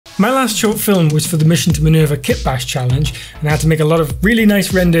My last short film was for the Mission to Minerva Kit Bash challenge, and I had to make a lot of really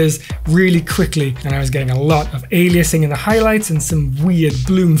nice renders really quickly, and I was getting a lot of aliasing in the highlights and some weird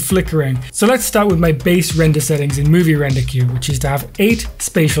bloom flickering. So let's start with my base render settings in Movie Render Queue, which is to have 8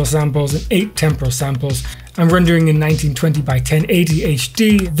 spatial samples and 8 temporal samples. I'm rendering in 1920 by 1080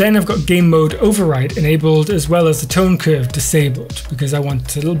 HD. Then I've got game mode override enabled, as well as the tone curve disabled, because I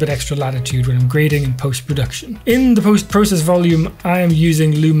want a little bit extra latitude when I'm grading in post-production. In the post-process volume, I am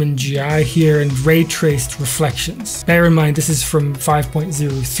using Lumen GI here and ray traced reflections. Bear in mind, this is from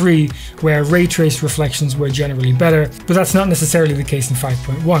 5.03, where ray traced reflections were generally better, but that's not necessarily the case in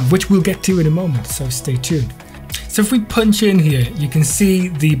 5.1, which we'll get to in a moment, so stay tuned. So if we punch in here, you can see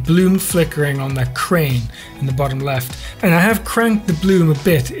the bloom flickering on that crane in the bottom left. And I have cranked the bloom a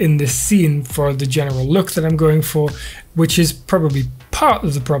bit in this scene for the general look that I'm going for, which is probably part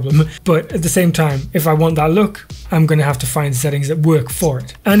of the problem. But at the same time, if I want that look, I'm going to have to find settings that work for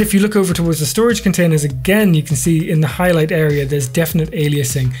it. And if you look over towards the storage containers again, you can see in the highlight area, there's definite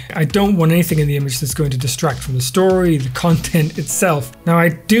aliasing. I don't want anything in the image that's going to distract from the story, the content itself. Now I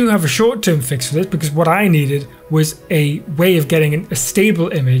do have a short-term fix for this, because what I needed was a way of getting a stable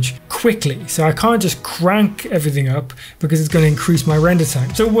image quickly. So I can't just crank everything up because it's going to increase my render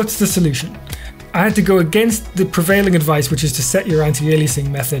time. So what's the solution? I had to go against the prevailing advice, which is to set your anti-aliasing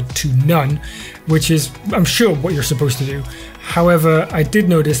method to none, which is, I'm sure, what you're supposed to do. However, I did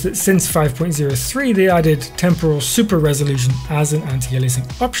notice that since 5.03, they added temporal super resolution as an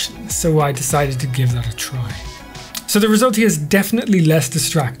anti-aliasing option, so I decided to give that a try. So the result here is definitely less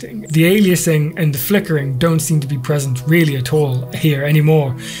distracting. The aliasing and the flickering don't seem to be present really at all here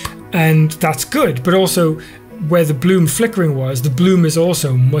anymore, and that's good, but also where the bloom flickering was, the bloom is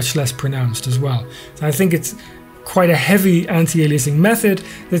also much less pronounced as well. So I think it's quite a heavy anti-aliasing method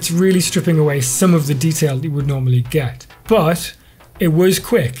that's really stripping away some of the detail that you would normally get. But it was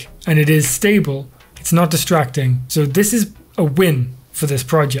quick and it is stable, it's not distracting, so this is a win for this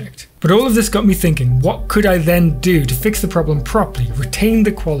project. But all of this got me thinking, what could I then do to fix the problem properly, retain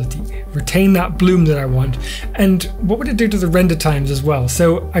the quality, retain that bloom that I want, and what would it do to the render times as well?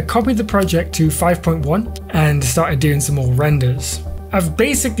 So I copied the project to 5.1 and started doing some more renders. I've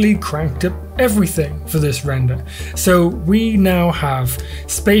basically cranked up everything for this render. So we now have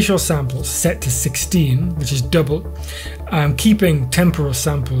spatial samples set to 16, which is double. I'm keeping temporal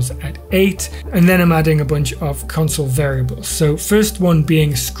samples at 8, and then I'm adding a bunch of console variables. So first one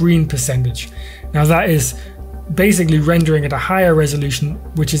being screen percentage. Now that is basically rendering at a higher resolution,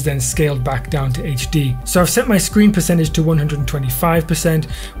 which is then scaled back down to HD. So I've set my screen percentage to 125%,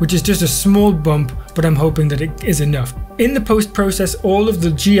 which is just a small bump, but I'm hoping that it is enough. In the post process, all of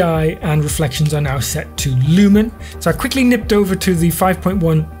the GI and reflections are now set to Lumen. So I quickly nipped over to the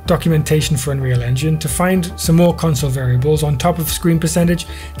 5.1 documentation for Unreal Engine to find some more console variables on top of screen percentage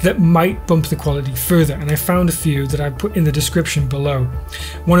that might bump the quality further, and I found a few that I put in the description below.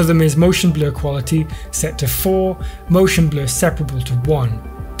 One of them is MotionBlurQuality set to 4, MotionBlurSeparable to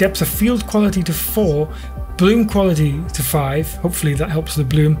 1, DepthOfFieldQuality to 4, BloomQuality to 5, hopefully that helps the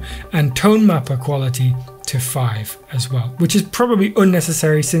bloom, and Tonemapper.Quality to 5 as well, which is probably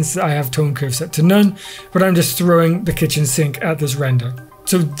unnecessary since I have tone curve set to none, but I'm just throwing the kitchen sink at this render.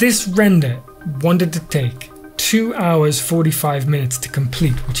 So this render wanted to take 2 hours 45 minutes to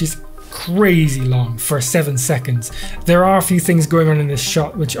complete, which is crazy long for 7 seconds. There are a few things going on in this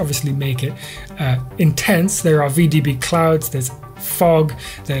shot which obviously make it intense. There are VDB clouds, there's fog,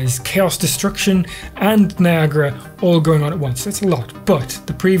 there's chaos destruction and Niagara all going on at once. That's a lot, but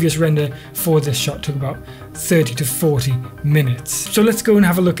the previous render for this shot took about 30 to 40 minutes. So let's go and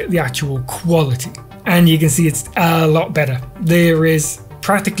have a look at the actual quality, and you can see it's a lot better. There is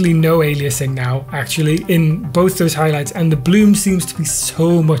practically no aliasing now actually in both those highlights, and the bloom seems to be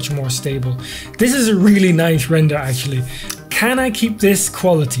so much more stable. This is a really nice render actually. Can I keep this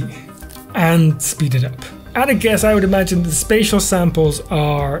quality and speed it up? At a guess, I would imagine the spatial samples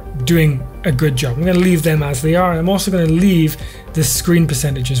are doing a good job. I'm going to leave them as they are. I'm also going to leave the screen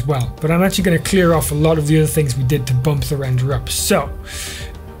percentage as well, but I'm actually going to clear off a lot of the other things we did to bump the render up. So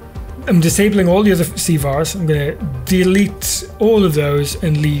I'm disabling all the other CVARs. I'm going to delete all of those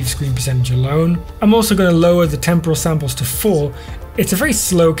and leave screen percentage alone. I'm also going to lower the temporal samples to 4. It's a very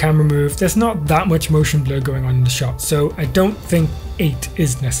slow camera move. There's not that much motion blur going on in the shot, so I don't think 8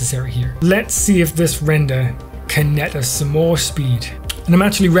 is necessary here. Let's see if this render can net us some more speed. And I'm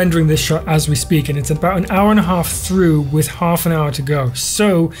actually rendering this shot as we speak, and it's about an hour and a half through with half an hour to go.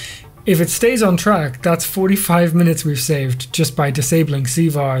 So if it stays on track, that's 45 minutes we've saved just by disabling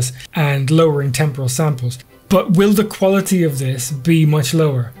CVARs and lowering temporal samples. But will the quality of this be much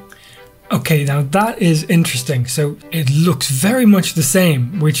lower? Okay, now that is interesting. So it looks very much the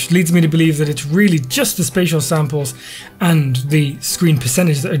same, which leads me to believe that it's really just the spatial samples and the screen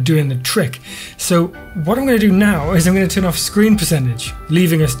percentage that are doing the trick. So what I'm going to do now is I'm going to turn off screen percentage,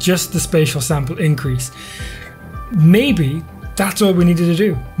 leaving us just the spatial sample increase. Maybe that's all we needed to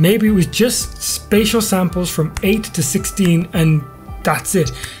do. Maybe it was just spatial samples from 8 to 16 and that's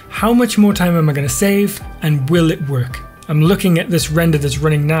it. How much more time am I going to save, and will it work? I'm looking at this render that's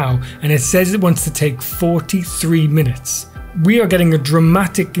running now and it says it wants to take 43 minutes. We are getting a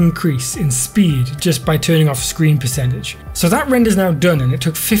dramatic increase in speed just by turning off screen percentage. So that render is now done and it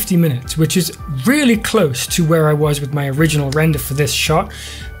took 50 minutes, which is really close to where I was with my original render for this shot.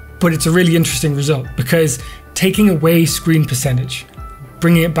 But it's a really interesting result because taking away screen percentage,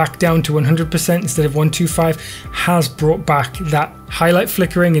 bringing it back down to 100% instead of 125 has brought back that highlight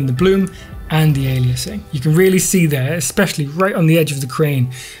flickering in the bloom and the aliasing. You can really see there, especially right on the edge of the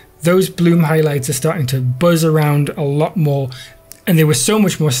crane, those bloom highlights are starting to buzz around a lot more, and they were so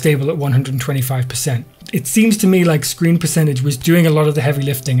much more stable at 125%. It seems to me like screen percentage was doing a lot of the heavy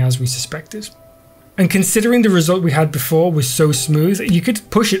lifting as we suspected. And considering the result we had before was so smooth, you could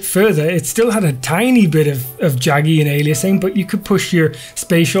push it further. It still had a tiny bit of jaggy and aliasing, but you could push your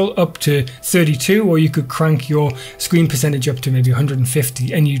spatial up to 32, or you could crank your screen percentage up to maybe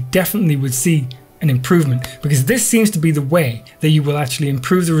 150, and you definitely would see an improvement, because this seems to be the way that you will actually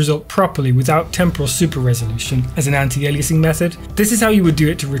improve the result properly without temporal super resolution as an anti-aliasing method. This is how you would do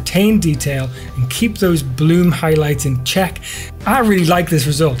it to retain detail and keep those bloom highlights in check. I really like this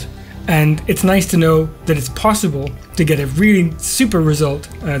result. And it's nice to know that it's possible to get a really super result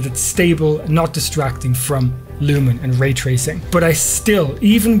that's stable and not distracting from lumen and ray tracing. But I still,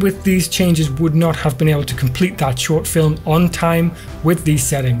 even with these changes, would not have been able to complete that short film on time with these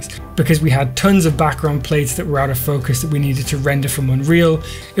settings, because we had tons of background plates that were out of focus that we needed to render from Unreal.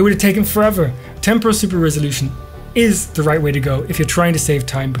 It would have taken forever. Temporal super resolution is the right way to go if you're trying to save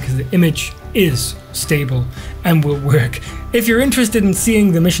time, because the image is stable and will work. If you're interested in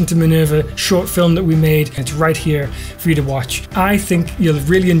seeing the Mission to Minerva short film that we made, it's right here for you to watch. I think you'll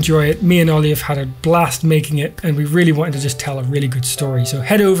really enjoy it. Me and Ollie have had a blast making it, and we really wanted to just tell a really good story. So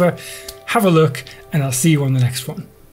head over, have a look, and I'll see you on the next one.